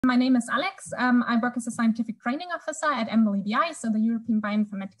My name is Alex. I work as a scientific training officer at CCBY, so the European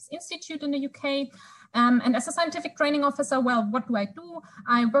Bioinformatics Institute in the UK. And as a scientific training officer, well, what do?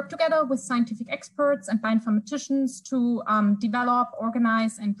 I work together with scientific experts and bioinformaticians to develop,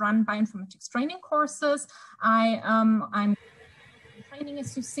 organize, and run bioinformatics training courses. I'm training,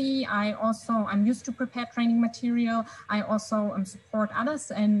 as you see. I'm used to prepare training material. I also support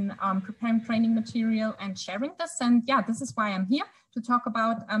others in preparing training material and sharing this. And yeah, this is why I'm here to talk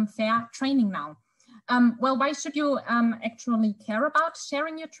about fair training now. Well, why should you actually care about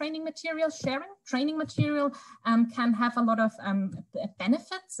sharing your training material? Sharing training material can have a lot of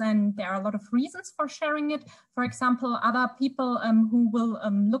benefits, and there are a lot of reasons for sharing it. For example, other people who will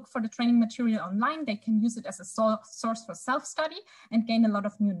look for the training material online, they can use it as a source for self-study and gain a lot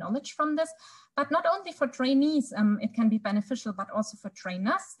of new knowledge from this. But not only for trainees, it can be beneficial, but also for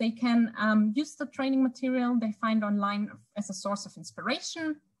trainers. They can use the training material they find online as a source of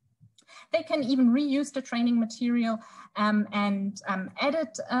inspiration. They can even reuse the training material and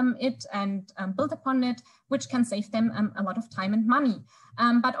edit it and build upon it, which can save them a lot of time and money.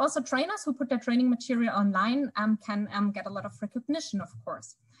 But also trainers who put their training material online can get a lot of recognition, of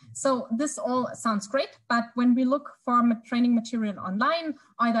course. So this all sounds great, but when we look for training material online,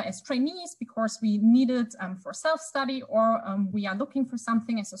 either as trainees because we need it for self-study, or we are looking for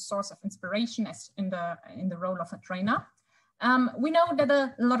something as a source of inspiration as in the role of a trainer, we know that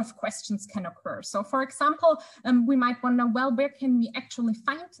a lot of questions can occur. So for example, we might wonder, well, where can we actually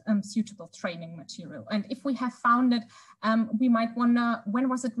find suitable training material? And if we have found it, we might wonder, when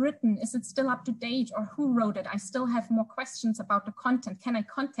was it written? Is it still up to date, or who wrote it? I still have more questions about the content. Can I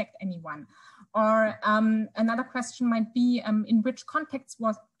contact anyone? Or another question might be, in which context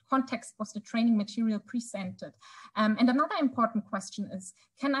was the training material presented? And another important question is,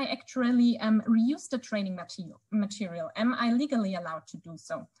 can I actually reuse the training material? Am I legally allowed to do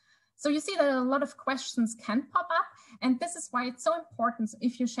so? So you see that a lot of questions can pop up, and this is why it's so important,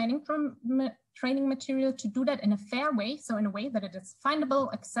 if you're sharing training material, to do that in a fair way, so in a way that it is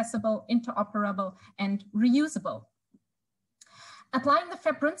findable, accessible, interoperable, and reusable. Applying the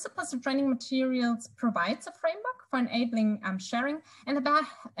FAIR principles of training materials provides a framework for enabling sharing and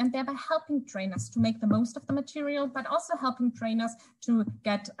thereby helping trainers to make the most of the material, but also helping trainers to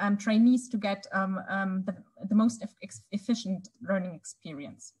get trainees to get the most efficient learning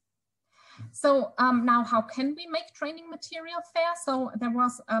experience. So now, how can we make training material fair? So there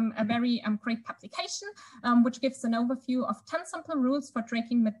was a very great publication which gives an overview of 10 simple rules for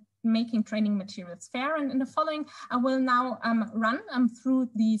making training materials fair. And in the following, I will now run through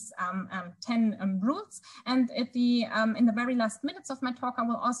these 10 rules. And at in the very last minutes of my talk, I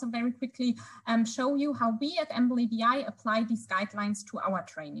will also very quickly show you how we at CCBY apply these guidelines to our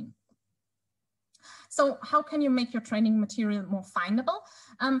training. So how can you make your training material more findable?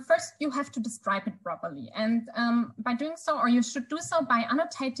 First, you have to describe it properly. And by doing so, or you should do so by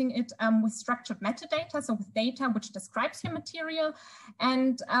annotating it with structured metadata, so with data which describes your material.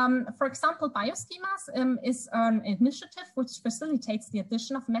 And for example, Bioschemas is an initiative which facilitates the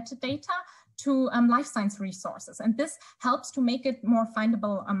addition of metadata to life science resources. And this helps to make it more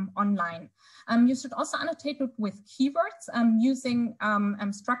findable online. You should also annotate it with keywords using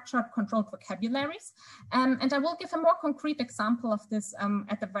structured controlled vocabularies. And I will give a more concrete example of this I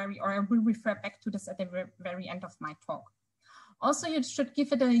will refer back to this at the very end of my talk. Also, you should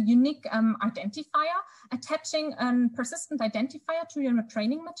give it a unique identifier. Attaching a persistent identifier to your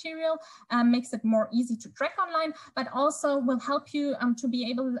training material makes it more easy to track online, but also will help you to be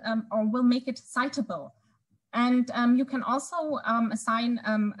able or will make it citable. And you can also assign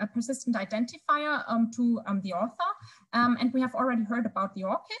a persistent identifier to the author. And we have already heard about the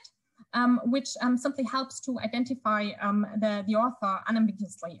ORCID, which simply helps to identify the author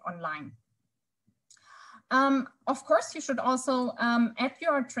unambiguously online. Of course, you should also add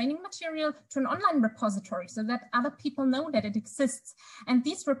your training material to an online repository so that other people know that it exists. And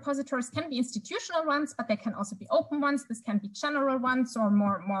these repositories can be institutional ones, but they can also be open ones. This can be general ones or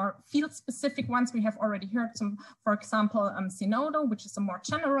more field-specific ones. We have already heard some, for example, Zenodo, which is a more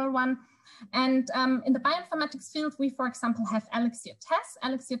general one. And in the bioinformatics field, we, for example, have Elixir TESS.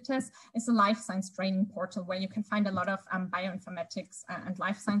 Elixir TESS is a life science training portal where you can find a lot of bioinformatics and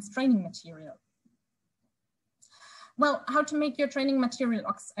life science training material. Well, how to make your training material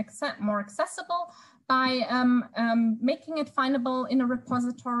more accessible? By making it findable in a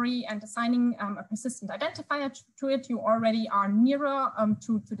repository and assigning a persistent identifier to it, you already are nearer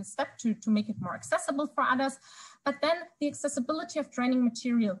to the step to make it more accessible for others. But then the accessibility of training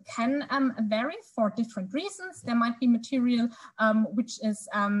material can vary for different reasons. There might be material which is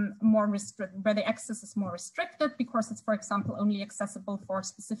more restricted, where the access is more restricted because it's, for example, only accessible for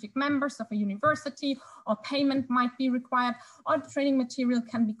specific members of a university, or payment might be required, or the training material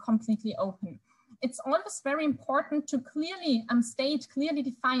can be completely open. It's always very important to clearly clearly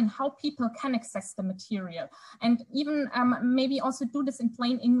define how people can access the material, and even maybe also do this in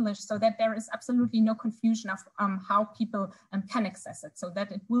plain English so that there is absolutely no confusion of how people can access it, so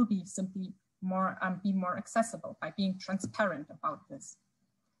that it will be simply more accessible by being transparent about this.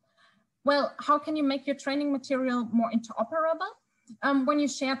 Well, how can you make your training material more interoperable? When you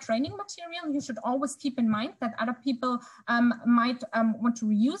share training material, you should always keep in mind that other people might want to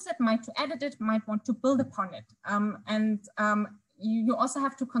reuse it, might to edit it, might want to build upon it. You also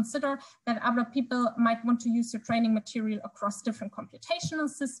have to consider that other people might want to use your training material across different computational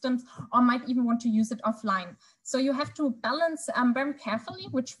systems, or might even want to use it offline. So you have to balance very carefully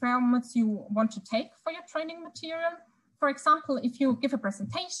which formats you want to take for your training material. For example, if you give a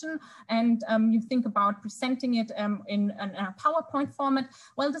presentation and you think about presenting it in a PowerPoint format,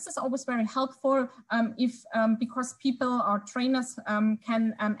 well, this is always very helpful because people or trainers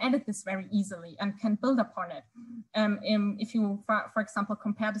can edit this very easily and can build upon it. If you, for example,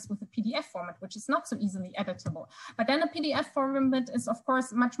 compare this with a PDF format, which is not so easily editable. But then a PDF format is, of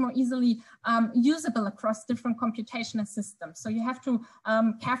course, much more easily usable across different computational systems. So you have to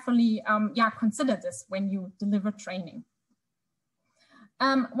carefully consider this when you deliver training.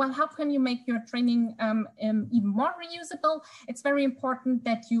 Well, how can you make your training even more reusable? It's very important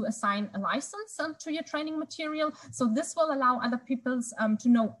that you assign a license to your training material. So this will allow other people to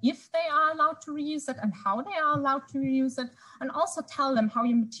know if they are allowed to reuse it and how they are allowed to reuse it, and also tell them how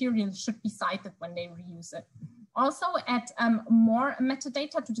your material should be cited when they reuse it. Also add more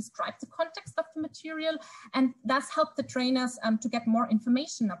metadata to describe the context of the material, and thus help the trainers to get more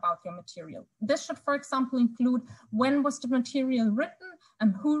information about your material. This should, for example, include when was the material written,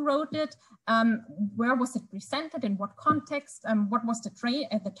 and who wrote it, where was it presented, in what context, what was the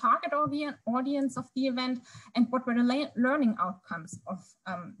target audience of the event, and what were the learning outcomes of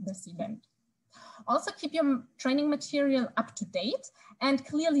this event. Also keep your training material up to date and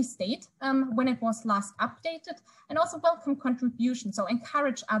clearly state when it was last updated, and also welcome contributions. So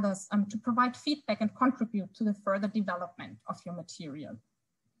encourage others to provide feedback and contribute to the further development of your material.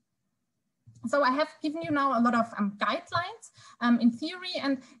 So I have given you now a lot of guidelines in theory,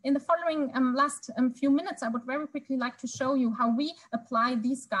 and in the following last few minutes, I would very quickly like to show you how we apply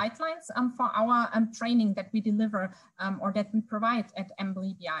these guidelines for our training that we deliver or that we provide at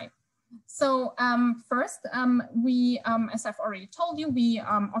EBI. So first, we, as I've already told you, we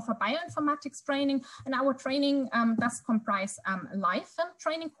offer bioinformatics training, and our training does comprise live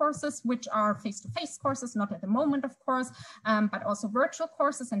training courses, which are face-to-face courses, not at the moment, of course, but also virtual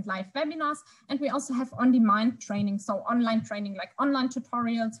courses and live webinars. And we also have on-demand training, so online training like online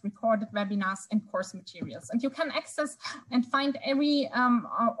tutorials, recorded webinars, and course materials. And you can access and find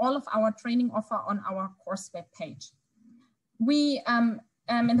all of our training offer on our course web page. We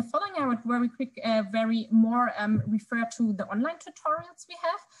in the following, I would very more refer to the online tutorials we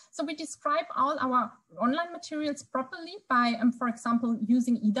have. So we describe all our online materials properly by, for example,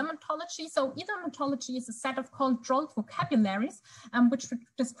 using EDA methodology. So EDA methodology is a set of controlled vocabularies, which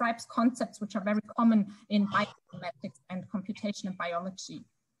describes concepts which are very common in bioinformatics and computational biology.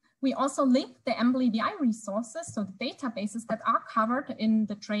 We also link the EBI resources, so the databases that are covered in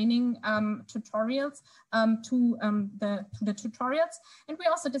the training tutorials to the tutorials. And we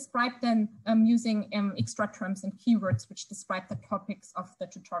also describe them using extra terms and keywords which describe the topics of the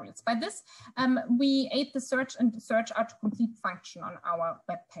tutorials. By this, we aid the search and the search autocomplete function on our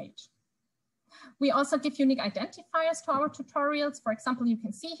web page. We also give unique identifiers to our tutorials. For example, you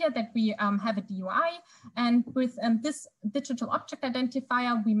can see here that we have a DOI, and with this digital object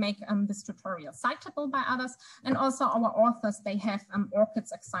identifier, we make this tutorial citable by others. And also our authors, they have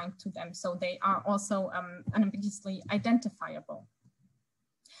ORCIDs assigned to them, so they are also unambiguously identifiable.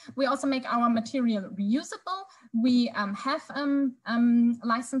 We also make our material reusable. We have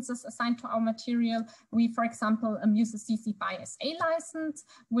licenses assigned to our material. We, for example, use a CCBY SA license,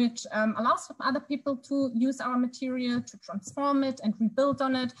 which allows other people to use our material, to transform it and rebuild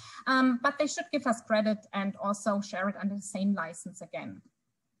on it. But they should give us credit and also share it under the same license again.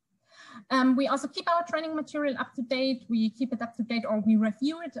 We also keep our training material up to date. We keep it up to date, or we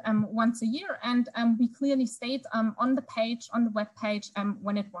review it once a year, and we clearly state on the page, on the web page,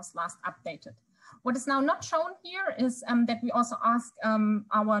 when it was last updated. What is now not shown here is that we also ask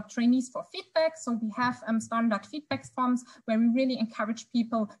our trainees for feedback. So we have standard feedback forms where we really encourage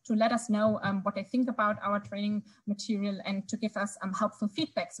people to let us know what they think about our training material and to give us helpful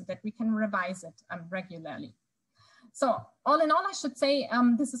feedback so that we can revise it regularly. So all in all, I should say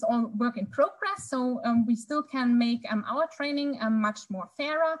this is all work in progress. So we still can make our training much more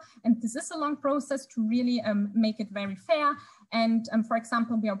fairer. And this is a long process to really make it very fair. And for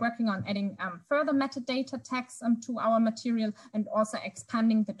example, we are working on adding further metadata tags to our material and also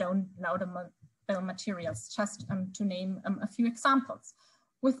expanding the downloadable materials, just to name a few examples.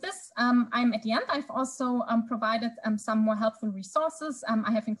 With this, I'm at the end. I've also provided some more helpful resources.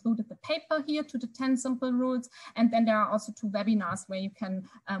 I have included the paper here to the 10 simple rules. And then there are also 2 webinars where you can,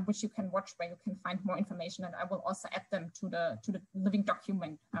 which you can watch, where you can find more information. And I will also add them to the living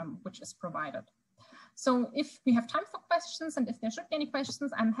document, which is provided. So if we have time for questions and if there should be any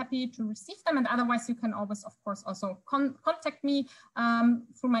questions, I'm happy to receive them. And otherwise, you can always, of course, also contact me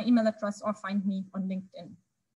through my email address or find me on LinkedIn.